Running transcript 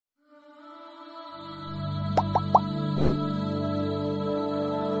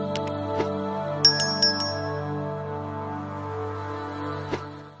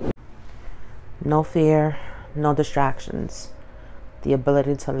No fear, no distractions. The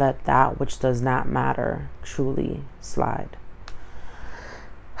ability to let that which does not matter truly slide.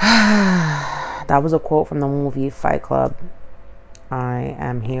 That was a quote from the movie Fight Club. I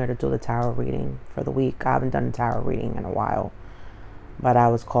am here to do the tarot reading for the week. I haven't done a tarot reading in a while, but I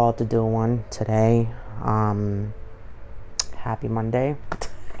was called to do one today. Happy Monday.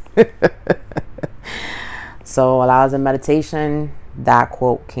 So while I was in meditation, that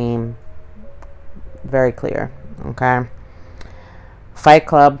quote came very clear. Okay. Fight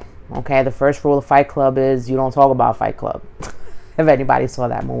Club. Okay. The first rule of Fight Club is you don't talk about Fight Club. If anybody saw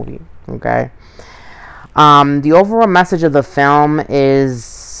that movie. Okay. The overall message of the film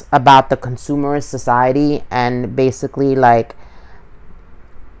is about the consumerist society, and basically like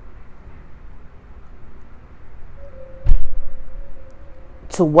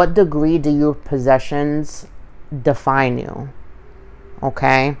to what degree do your possessions define you?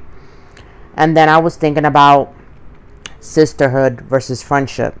 Okay. And then I was thinking about sisterhood versus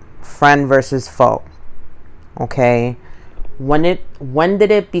friendship, friend versus foe. Okay. When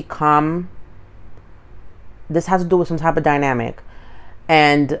did it become, this has to do with some type of dynamic,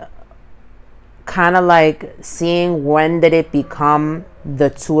 and kind of like seeing when did it become the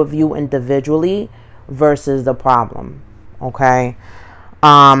two of you individually versus the problem. Okay.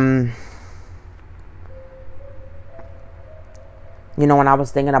 You know, when I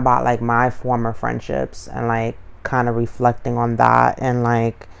was thinking about like my former friendships and like kind of reflecting on that, and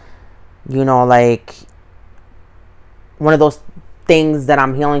like, you know, like one of those things that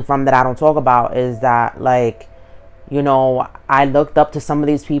I'm healing from that I don't talk about is that, like, you know, I looked up to some of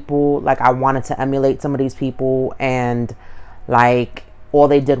these people, like I wanted to emulate some of these people, and like all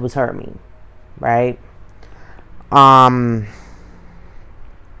they did was hurt me, right?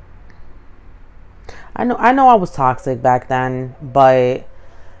 I know I was toxic back then, but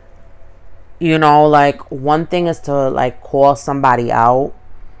you know, like one thing is to like call somebody out,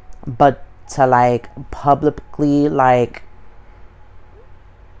 but to like publicly, like,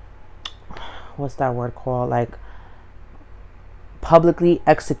 what's that word called? Like publicly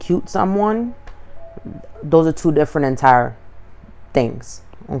execute someone. Those are two different entire things.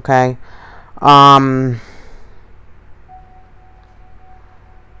 Okay.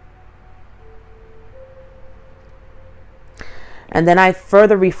 And then I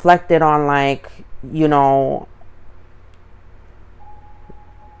further reflected on, like, you know,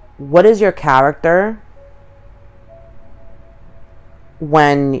 what is your character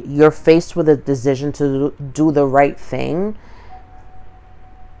when you're faced with a decision to do the right thing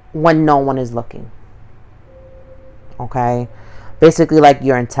when no one is looking? Okay. Basically, like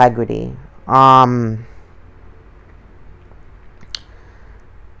your integrity.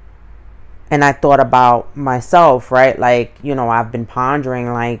 And I thought about myself, right? Like, you know, I've been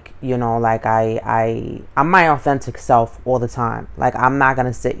pondering, like, you know, like I'm my authentic self all the time. Like, I'm not going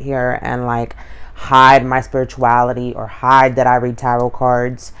to sit here and like hide my spirituality or hide that I read tarot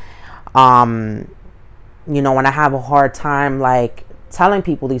cards. You know, when I have a hard time like telling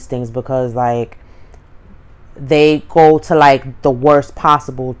people these things because like they go to like the worst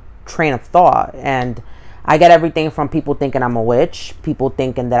possible train of thought, and I get everything from people thinking I'm a witch, people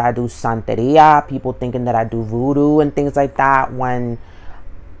thinking that I do santeria, people thinking that I do voodoo and things like that, when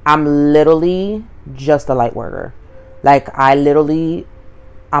I'm literally just a light worker. Like, I'm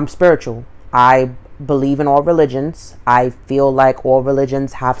spiritual. I believe in all religions. I feel like all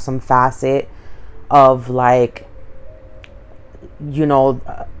religions have some facet of, like, you know,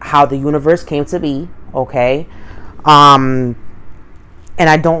 how the universe came to be, okay? And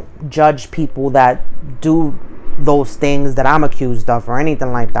I don't judge people that do those things that I'm accused of or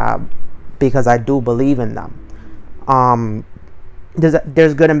anything like that, because I do believe in them.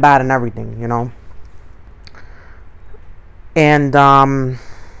 There's good and bad in everything, you know. And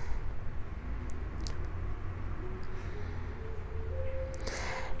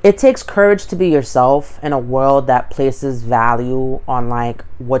it takes courage to be yourself in a world that places value on like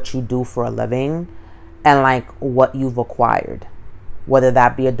what you do for a living and like what you've acquired. Whether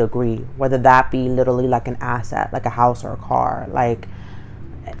that be a degree, whether that be literally like an asset, like a house or a car. Like,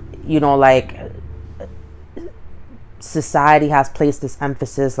 you know, like society has placed this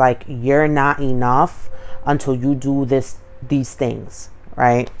emphasis like you're not enough until you do these things,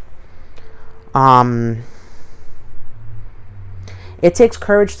 right? It takes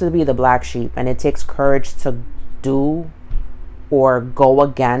courage to be the black sheep, and it takes courage to do or go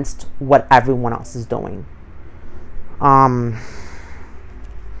against what everyone else is doing.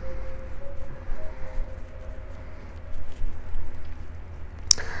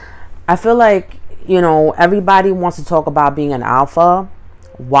 I feel like, you know, everybody wants to talk about being an alpha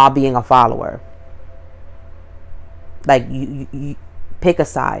while being a follower. Like, you pick a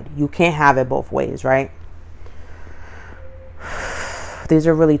side. You can't have it both ways, right? These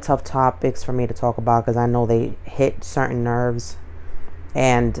are really tough topics for me to talk about because I know they hit certain nerves.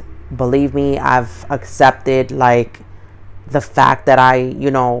 And believe me, I've accepted, like, the fact that I,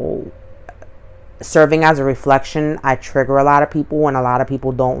 you know, serving as a reflection, I trigger a lot of people, and a lot of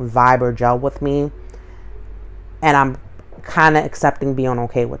people don't vibe or gel with me. And I'm kind of accepting being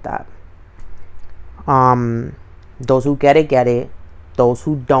okay with that. Those who get it, get it. Those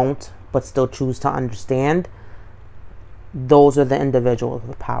who don't, but still choose to understand, those are the individuals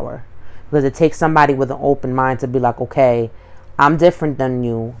with power. Because it takes somebody with an open mind to be like, okay, I'm different than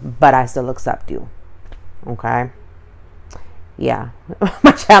you, but I still accept you. Okay? Yeah.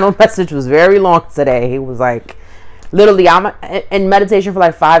 My channel message was very long today. It was like, literally, I'm in meditation for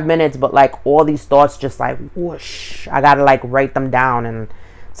like 5 minutes, but like all these thoughts just like whoosh. I gotta like write them down, and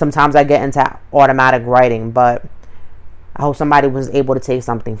sometimes I get into automatic writing, but I hope somebody was able to take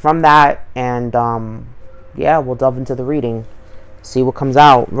something from that. And yeah, we'll delve into the reading, see what comes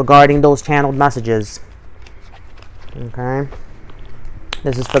out regarding those channeled messages. Okay,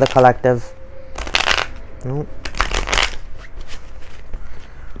 this is for the collective. Nope.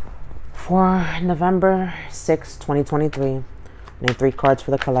 For November 6, 2023, I need 3 cards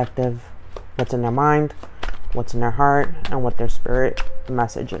for the collective. What's in their mind, what's in their heart, and what their spirit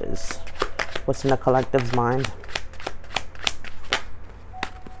message is. What's in the collective's mind?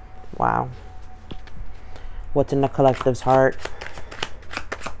 Wow. What's in the collective's heart?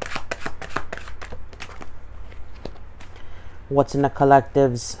 What's in the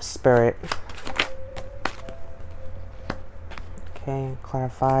collective's spirit? Okay,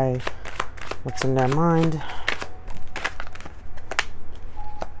 clarify what's in their mind.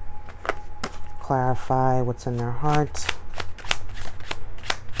 Clarify what's in their heart.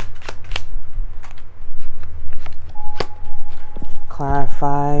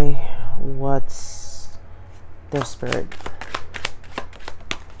 Clarify what's their spirit.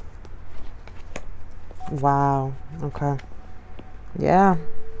 Wow. Okay. Yeah.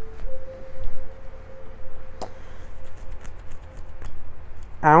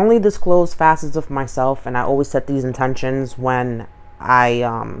 I only disclose facets of myself, and I always set these intentions when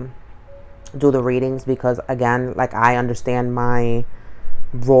I do the readings, because again, like, I understand my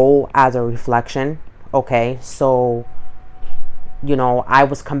role as a reflection. Okay, so, you know, I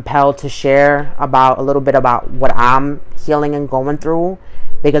was compelled to share about a little bit about what I'm healing and going through,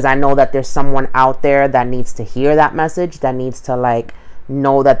 because I know that there's someone out there that needs to hear that message, that needs to like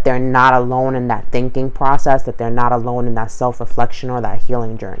know that they're not alone in that thinking process, that they're not alone in that self-reflection or that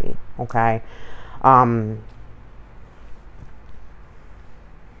healing journey. Okay.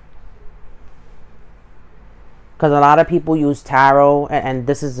 Because a lot of people use tarot, and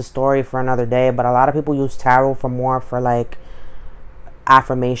this is the story for another day, but a lot of people use tarot for more for like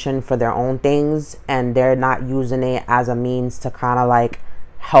affirmation for their own things, and they're not using it as a means to kind of like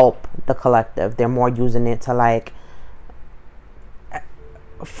help the collective. They're more using it to like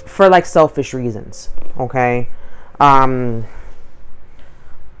for like selfish reasons. Okay.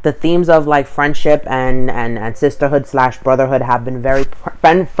 The themes of like friendship and sisterhood / brotherhood have been very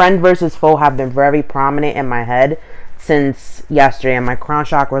friend versus foe have been very prominent in my head since yesterday, and my crown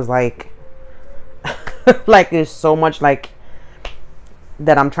chakra was like like there's so much like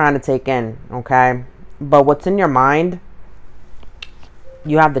that I'm trying to take in. Okay, but what's in your mind,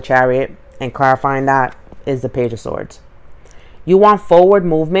 you have the Chariot, and clarifying that is the Page of Swords. You want forward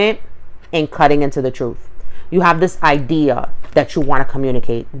movement and cutting into the truth. You have this idea that you want to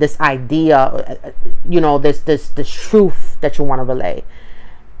communicate, this idea, you know, this truth that you want to relay,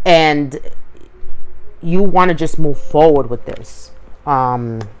 and you want to just move forward with this.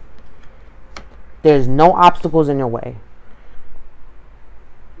 There's no obstacles in your way.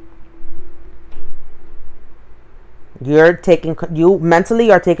 You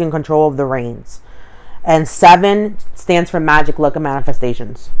mentally are taking control of the reins. And 7 stands for magic, luck, and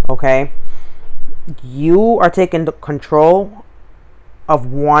manifestations. Okay, you are taking the control of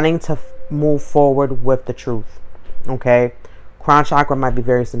wanting to move forward with the truth. Okay, crown chakra might be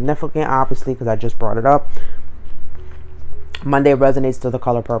very significant, obviously, because I just brought it up. Monday resonates to the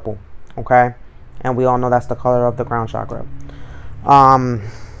color purple. Okay, and we all know that's the color of the crown chakra.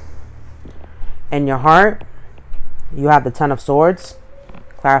 In your heart, you have the 10 of Swords,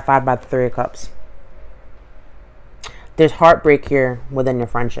 clarified by the 3 of Cups. There's heartbreak here within your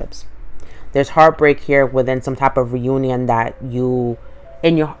friendships. There's heartbreak here within some type of reunion that you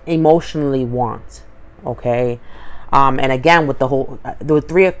emotionally want. Okay, and again, with the whole the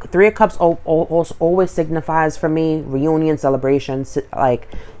three of Cups always signifies for me reunion, celebrations. Like,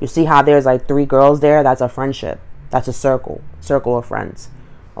 you see how there's like 3 girls there, that's a friendship. That's a circle of friends.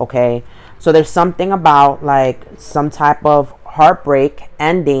 Okay, so there's something about like some type of heartbreak,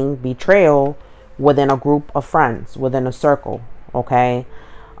 ending, betrayal within a group of friends, within a circle. Okay,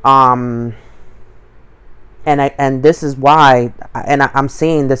 and this is why, and I'm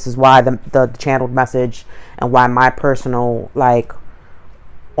seeing this is why the channeled message and why my personal like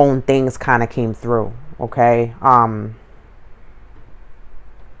own things kind of came through. Okay,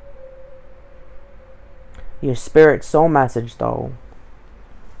 your spirit soul message though,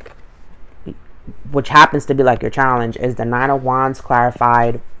 which happens to be like your challenge, is the Nine of Wands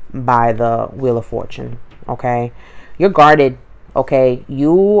clarified by the Wheel of Fortune. Okay, you're guarded. Okay,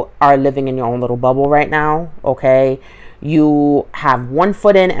 you are living in your own little bubble right now. Okay, you have one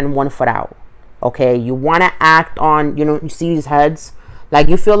foot in and one foot out. Okay, you want to act on, you know, you see these heads, like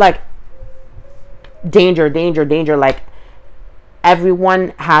you feel like danger, danger, danger, like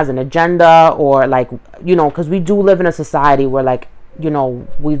everyone has an agenda, or like, you know, because we do live in a society where like, you know,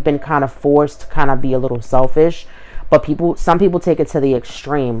 we've been kind of forced to kind of be a little selfish, but some people take it to the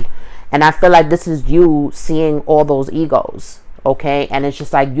extreme. And I feel like this is you seeing all those egos. Okay, and it's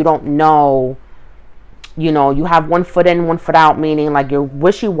just like you don't know, you know, you have one foot in, one foot out, meaning like you're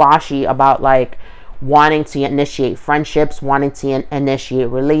wishy-washy about like wanting to initiate friendships, wanting to initiate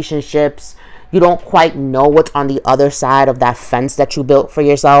relationships. You don't quite know what's on the other side of that fence that you built for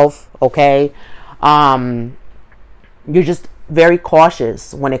yourself. Okay, you're just very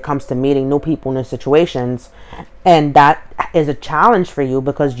cautious when it comes to meeting new people, new situations, and that is a challenge for you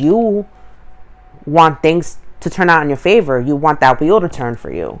because you want things to turn out in your favor. You want that wheel to turn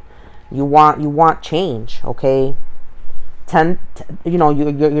for you. You want change. Okay, 10, you know,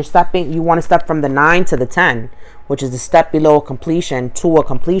 you're stepping, you want to step from the 9 to the 10, which is the step below completion to a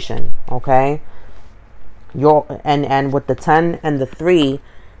completion. Okay, and with the 10 and the 3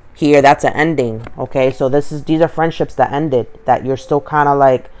 here, that's an ending. Okay, so these are friendships that ended, that you're still kind of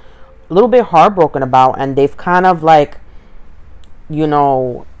like a little bit heartbroken about, and they've kind of like, you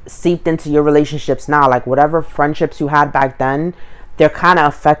know, seeped into your relationships now. Like whatever friendships you had back then, they're kind of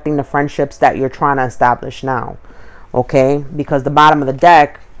affecting the friendships that you're trying to establish now. Okay, because the bottom of the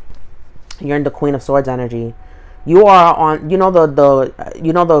deck, you're in the Queen of Swords energy. You are on, you know,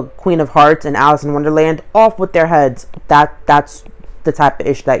 the Queen of Hearts and Alice in Wonderland, off with their heads. That's the type of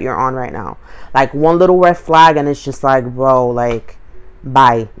issue that you're on right now. Like one little red flag and it's just like, bro, like,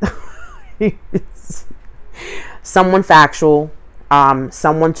 bye. Someone factual,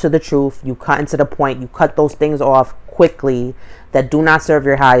 someone to the truth. You cut into the point. You cut those things off quickly that do not serve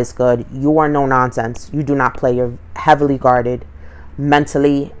your highest good. You are no nonsense. You do not play. You're heavily guarded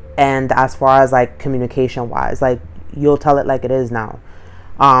mentally, and as far as like communication wise, like you'll tell it like it is now.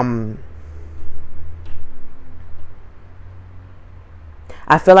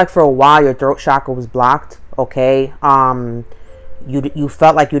 I feel like for a while your throat chakra was blocked. Okay, you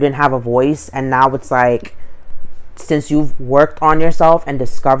felt like you didn't have a voice, and now it's like, since you've worked on yourself and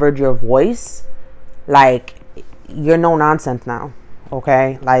discovered your voice, like you're no nonsense now.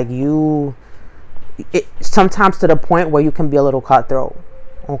 Okay, like sometimes to the point where you can be a little cutthroat.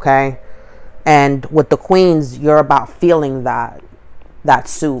 Okay, and with the queens, you're about feeling that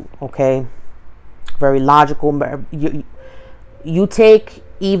suit. Okay, very logical. You take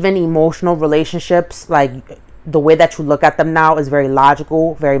even emotional relationships, like the way that you look at them now is very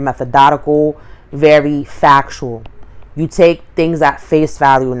logical, very methodical, very factual. You take things at face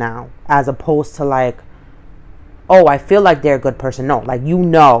value now, as opposed to like, oh, I feel like they're a good person. No, like, you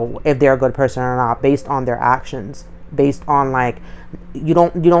know if they're a good person or not based on their actions, based on like, you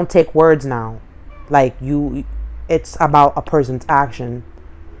don't take words now. Like it's about a person's action.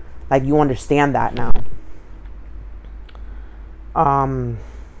 Like you understand that now.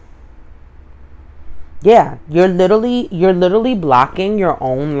 Yeah, you're literally blocking your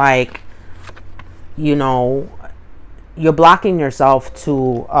own, like, you know, you're blocking yourself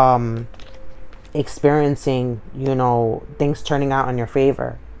to experiencing, you know, things turning out in your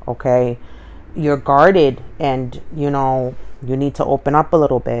favor. Okay, you're guarded, and you know, you need to open up a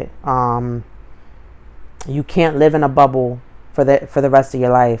little bit. You can't live in a bubble for the rest of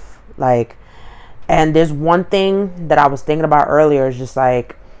your life. Like, and there's one thing that I was thinking about earlier, is just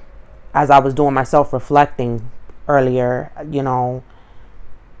like, as I was doing my self-reflecting earlier, you know,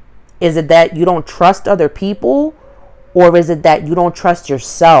 is it that you don't trust other people, or is it that you don't trust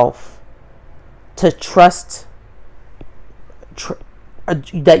yourself to trust,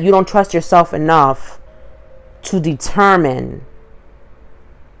 that you don't trust yourself enough to determine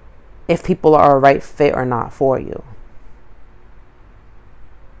if people are a right fit or not for you?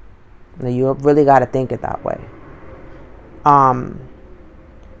 Now, you really got to think it that way.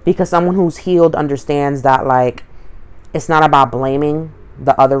 Because someone who's healed understands that, like, It's not about blaming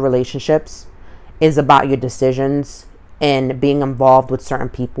the other relationships. It's about your decisions and being involved with certain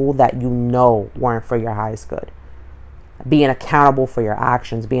people that you know weren't for your highest good. Being accountable for your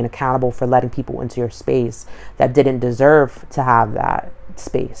actions, being accountable for letting people into your space that didn't deserve to have that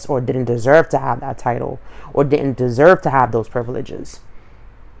space, or didn't deserve to have that title, or didn't deserve to have those privileges.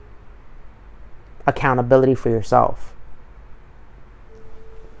 Accountability for yourself.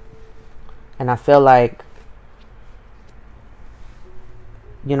 And I feel like,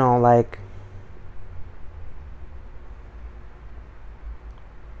 you know, like,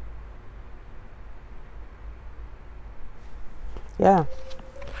 yeah,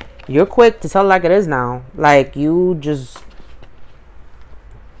 you're quick to tell it like it is now. Like, you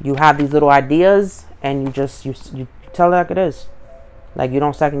have these little ideas and you tell it like it is. Like, you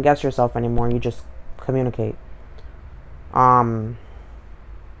don't second guess yourself anymore. You just communicate.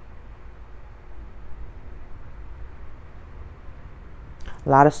 A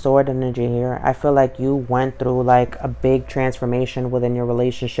lot of sword energy here. I feel like you went through like a big transformation within your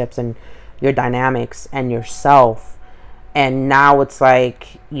relationships and your dynamics and yourself. And now it's like,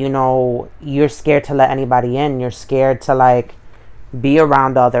 you know, you're scared to let anybody in. You're scared to like be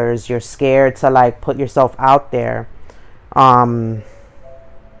around others. You're scared to like put yourself out there. You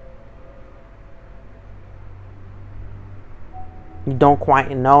don't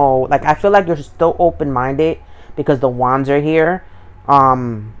quite know. Like, I feel like you're still open-minded because the wands are here.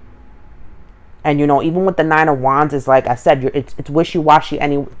 And you know, even with the 9 of wands, is like I said, it's wishy-washy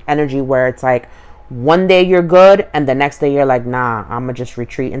energy where it's like one day you're good and the next day you're like, nah, I'm gonna just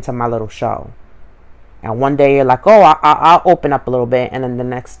retreat into my little show. And one day you're like, oh, I'll open up a little bit, and then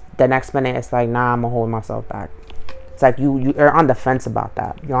the next minute it's like, nah, I'm gonna hold myself back. It's like you're on the fence about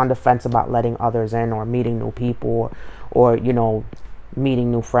that. You're on the fence about letting others in, or meeting new people, or you know,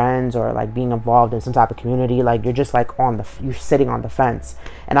 meeting new friends, or like being involved in some type of community. Like, you're just like you're sitting on the fence.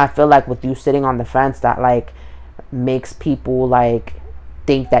 And I feel like with you sitting on the fence, that like makes people like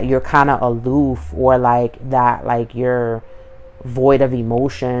think that you're kind of aloof, or like that like you're void of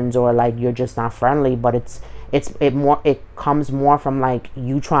emotions, or like you're just not friendly. But it comes more from like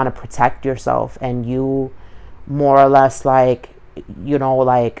you trying to protect yourself, and you more or less like, you know,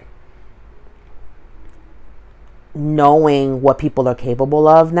 like knowing what people are capable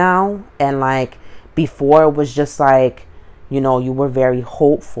of now. And like before, it was just like, you know, you were very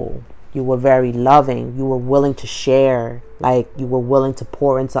hopeful, you were very loving, you were willing to share, like you were willing to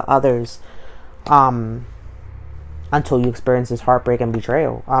pour into others, until you experience this heartbreak and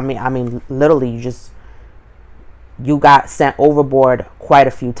betrayal. I mean literally you got sent overboard quite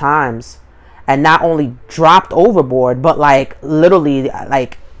a few times, and not only dropped overboard, but like literally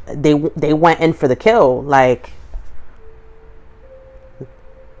like they went in for the kill. Like,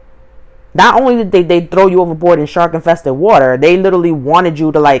 not only did they throw you overboard in shark infested water, they literally wanted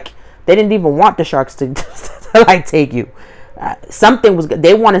you to like, they didn't even want the sharks to, to like take you.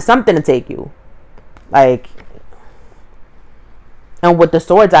 They wanted something to take you. Like, and with the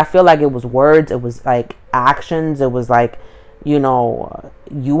swords, I feel like it was words, it was like actions, it was like, you know,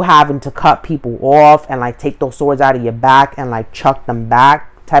 you having to cut people off and like take those swords out of your back and like chuck them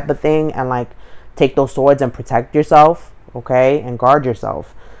back type of thing, and like take those swords and protect yourself, okay, and guard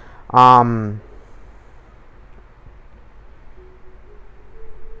yourself. All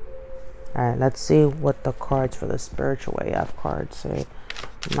right, let's see what the cards for the spiritual AF cards say.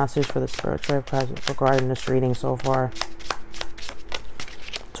 Message for the spiritual AF cards regarding this reading so far.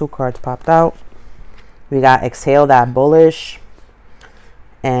 2 cards popped out. We got exhale that bullish,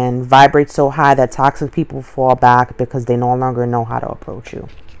 and vibrate so high that toxic people fall back because they no longer know how to approach you.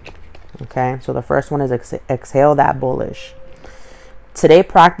 Okay, so the first one is exhale that bullish. Today,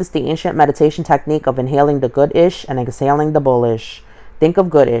 practice the ancient meditation technique of inhaling the good-ish and exhaling the bullish. Think of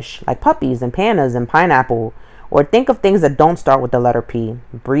good-ish, like puppies and pandas and pineapple. Or think of things that don't start with the letter P.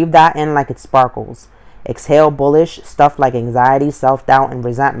 Breathe that in like it sparkles. Exhale bullish, stuff like anxiety, self-doubt, and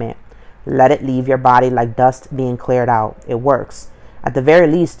resentment. Let it leave your body like dust being cleared out. It works. At the very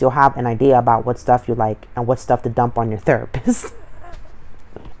least, you'll have an idea about what stuff you like and what stuff to dump on your therapist.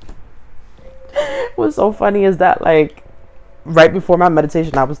 What's so funny is that, like, right before my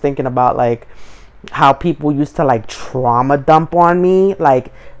meditation, I was thinking about like how people used to like trauma dump on me.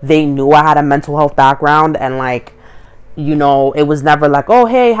 Like, they knew I had a mental health background, and like, you know, it was never like, oh,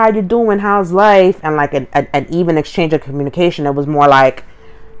 hey, how you doing, how's life, and like an even exchange of communication. It was more like,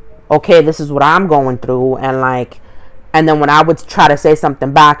 okay, this is what I'm going through, and like, and then when I would try to say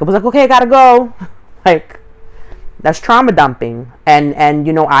something back, it was like, okay, gotta go. Like, that's trauma dumping. And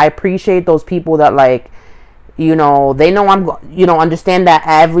you know, I appreciate those people that like, you know, they know understand that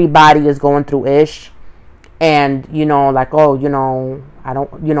everybody is going through ish, And, you know, like, oh, you know, I don't,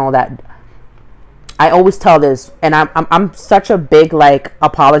 you know, that I always tell this, and I'm such a big, like,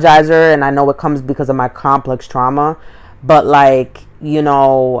 apologizer, and I know it comes because of my complex trauma, but, like, you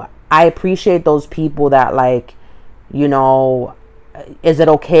know, I appreciate those people that, like, you know, is it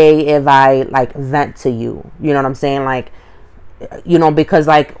okay if I, like, vent to you? You know what I'm saying? Like, you know, because,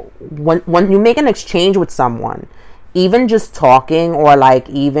 like, when you make an exchange with someone, even just talking, or like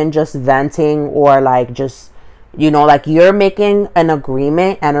even just venting, or like just, you know, like, you're making an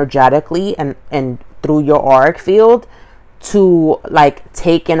agreement energetically and through your auric field to, like,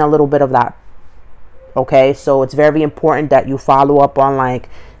 take in a little bit of that. Okay, so it's very important that you follow up on, like,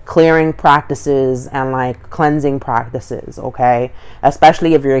 clearing practices and, like, cleansing practices, okay,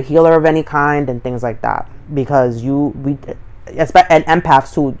 especially if you're a healer of any kind and things like that, because and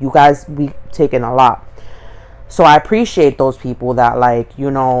empaths too, you guys, we take in a lot. So I appreciate those people that, like,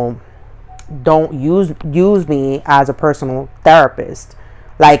 you know, don't use me as a personal therapist.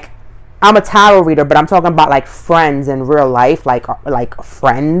 Like, I'm a tarot reader, but I'm talking about, like, friends in real life, like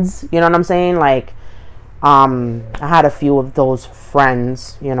friends, you know what I'm saying? Like, I had a few of those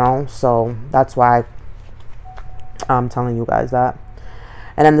friends, you know, so that's why I'm telling you guys that.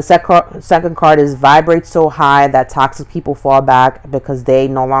 And then the second card is vibrate so high that toxic people fall back because they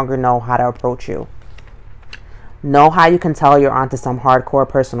no longer know how to approach you. Know how you can tell you're onto some hardcore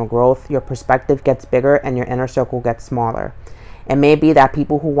personal growth. Your perspective gets bigger and your inner circle gets smaller. It may be that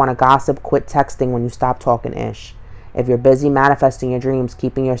people who want to gossip quit texting when you stop talking ish. If you're busy manifesting your dreams,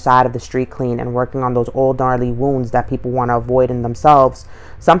 keeping your side of the street clean, and working on those old gnarly wounds that people want to avoid in themselves,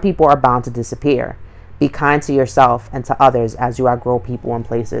 some people are bound to disappear. Be kind to yourself and to others as you outgrow people and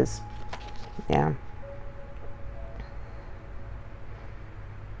places. Yeah.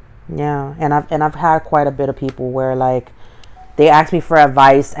 Yeah, and I've had quite a bit of people where, like, they ask me for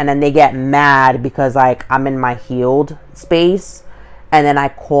advice and then they get mad because, like, I'm in my healed space, and then I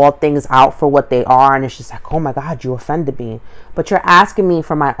call things out for what they are, and it's just like, oh my God, you offended me. But you're asking me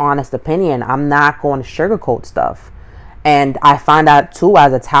for my honest opinion. I'm not going to sugarcoat stuff. And I find out too,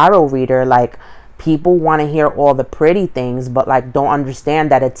 as a tarot reader, like, people want to hear all the pretty things, but, like, don't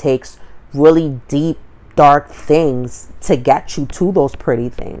understand that it takes really deep, dark things to get you to those pretty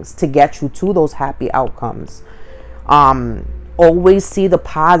things, to get you to those happy outcomes. Always see the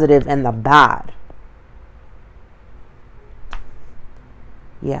positive and the bad.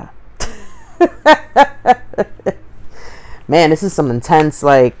 Yeah. Man, this is some intense,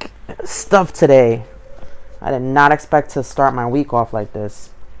 like, stuff today. I did not expect to start my week off like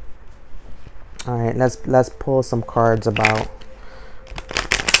this. All right, let's pull some cards about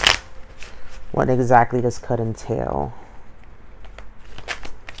what exactly this could entail.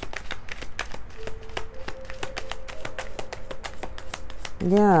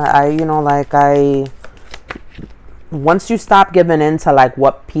 Yeah, once you stop giving in to, like,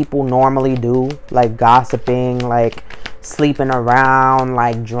 what people normally do, like gossiping, like sleeping around,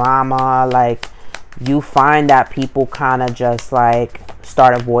 like drama, like, you find that people kind of just, like,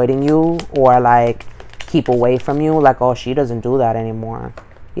 start avoiding you, or, like, keep away from you. Like, oh, she doesn't do that anymore.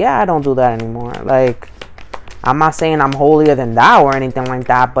 Yeah, I don't do that anymore. Like, I'm not saying I'm holier than thou or anything like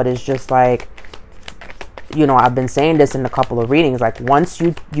that, but it's just like, you know, I've been saying this in a couple of readings. Like, once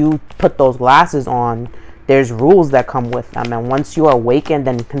you put those glasses on, there's rules that come with them. And once you are awakened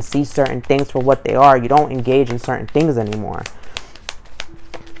and can see certain things for what they are, you don't engage in certain things anymore.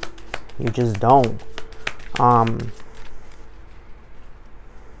 You just don't.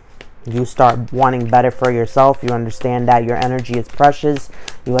 You start wanting better for yourself. You understand that your energy is precious.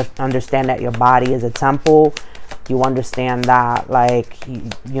 You understand that your body is a temple. You understand that, like,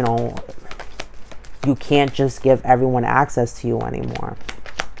 you know, you can't just give everyone access to you anymore.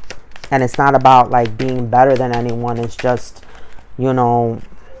 And it's not about, like, being better than anyone. It's just, you know,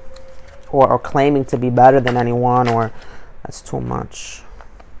 or claiming to be better than anyone, or that's too much.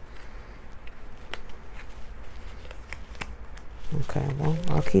 Okay, well,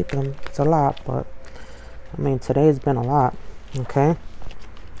 I'll keep them. It's a lot, but I mean, today's been a lot. Okay.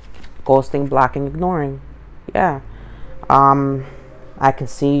 Ghosting, blocking, ignoring. Yeah. I can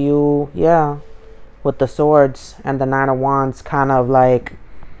see you, yeah, with the swords and the 9 of Wands, kind of like,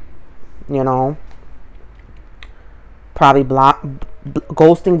 you know, probably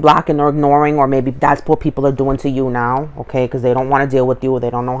ghosting, blocking, or ignoring, or maybe that's what people are doing to you now, okay, because they don't want to deal with you, or they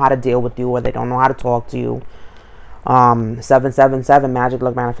don't know how to deal with you, or they don't know how to talk to you. 777 magic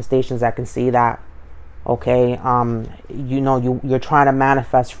luck manifestations, I can see that. Okay, you know, you're trying to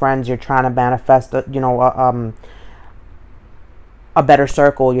manifest friends, you're trying to manifest, you know, a better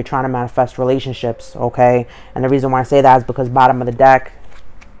circle, you're trying to manifest relationships. Okay, and the reason why I say that is because bottom of the deck,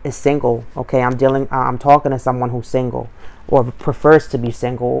 is single. Okay, I'm talking to someone who's single or prefers to be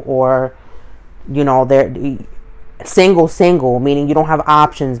single, or they're single, meaning you don't have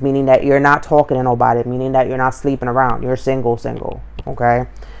options, meaning that you're not talking to nobody, meaning that you're not sleeping around. You're single. Okay.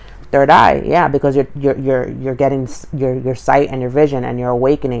 Third eye, yeah, because you're getting your sight and your vision, and you're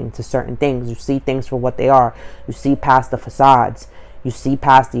awakening to certain things. You see things for what they are. You see past the facades. You see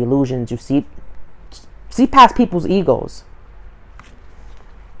past the illusions. You see past people's egos.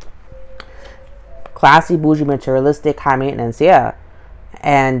 Classy, bougie, materialistic, high maintenance, yeah.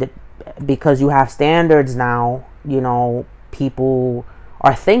 And because you have standards now, people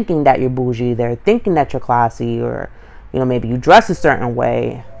are thinking that you're bougie. They're thinking that you're classy, or maybe you dress a certain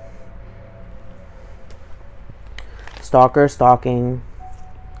way. Stalking,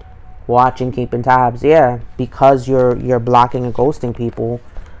 watching, keeping tabs, yeah, because you're blocking and ghosting people.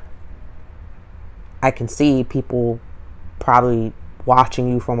 I can see people probably watching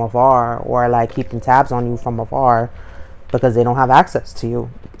you from afar, or like keeping tabs on you from afar, because they don't have access to you,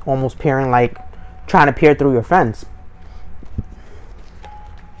 almost trying to peer through your fence.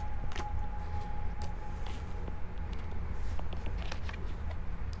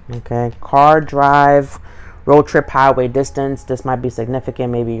 Okay, car drive, road trip, highway, distance. This might be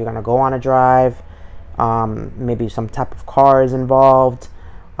significant. Maybe you're gonna go on a drive. Maybe some type of car is involved.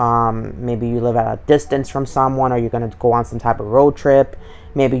 Maybe you live at a distance from someone, or you're gonna go on some type of road trip.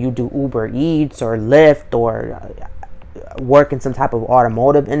 Maybe you do Uber Eats or Lyft, or work in some type of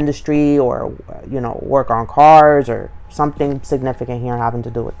automotive industry, or work on cars, or something significant here having to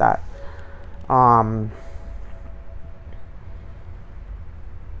do with that.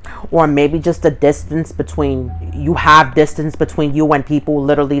 Or maybe just the distance between you and people,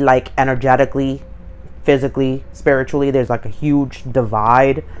 literally, like energetically, physically, spiritually. There's like a huge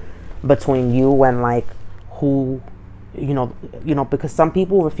divide between you and like who because some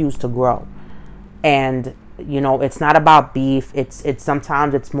people refuse to grow. And it's not about beef. It's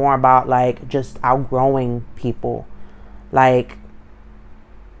sometimes it's more about like just outgrowing people, like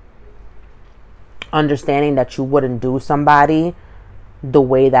understanding that you wouldn't do somebody the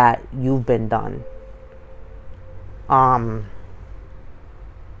way that you've been done. I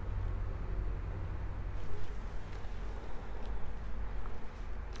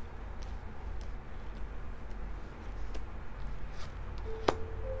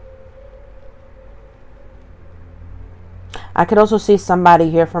could also see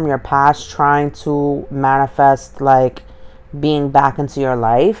somebody here from your past trying to manifest like being back into your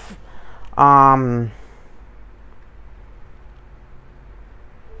life.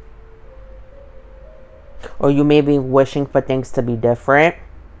 Or you may be wishing for things to be different,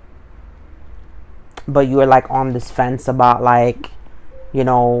 but you're like on this fence about like,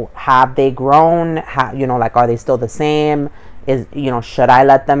 have they grown? Like, are they still the same? Should I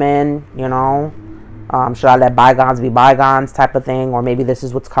let them in? Should I let bygones be bygones type of thing? Or maybe this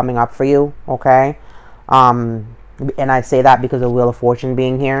is what's coming up for you, okay? And I say that because of Wheel of Fortune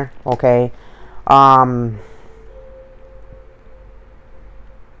being here, okay?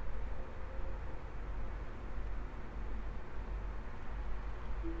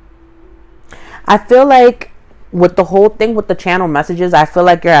 I feel like with the whole thing with the channel messages, I feel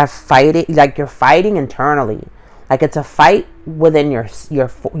like you're fighting internally. Like it's a fight within your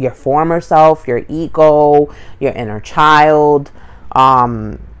former self, your ego, your inner child.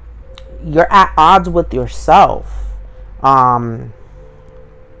 You're at odds with yourself. You're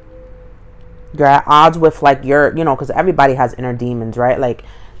at odds with like because everybody has inner demons, right? Like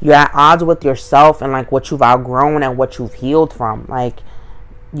you're at odds with yourself and like what you've outgrown and what you've healed from. Like,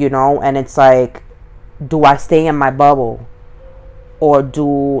 and it's like, do I stay in my bubble, or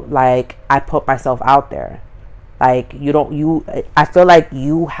do like I put myself out there? Like I feel like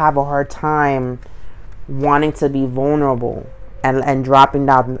you have a hard time wanting to be vulnerable and dropping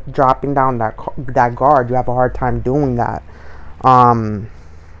down that guard. You have a hard time doing that.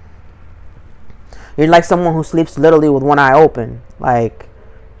 You're like someone who sleeps literally with one eye open, like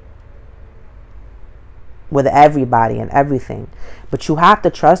with everybody and everything. But you have to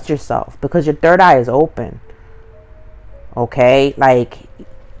trust yourself because your third eye is open. Okay? Like,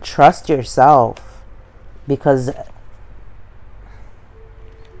 trust yourself, because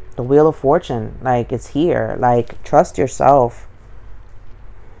the Wheel of Fortune, like, it's here. Like, trust yourself.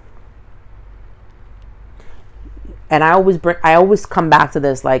 And I always come back to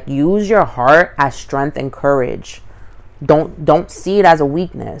this, like, use your heart as strength and courage. Don't see it as a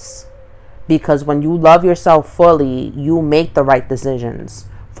weakness. Because when you love yourself fully, you make the right decisions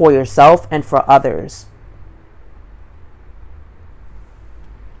for yourself and for others.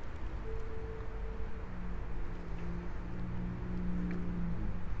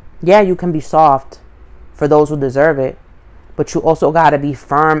 Yeah, you can be soft for those who deserve it, but you also got to be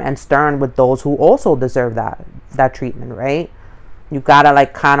firm and stern with those who also deserve that treatment, right? You got to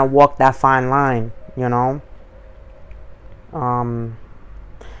like kind of walk that fine line, you know?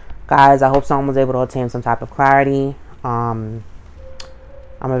 Guys, I hope someone was able to attain some type of clarity. I'm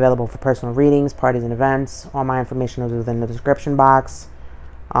available for personal readings, parties, and events. All my information is within the description box.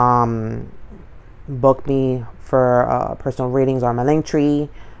 Book me for personal readings on my Linktree.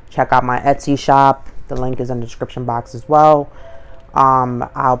 Check out my Etsy shop. The link is in the description box as well.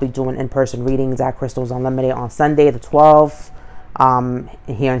 I'll be doing in-person readings at Crystals Unlimited on Sunday the 12th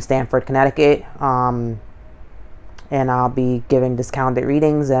here in Stamford, Connecticut. And I'll be giving discounted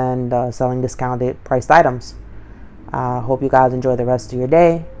readings and selling discounted priced items. Hope you guys enjoy the rest of your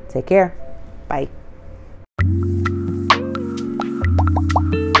day. Take care. Bye.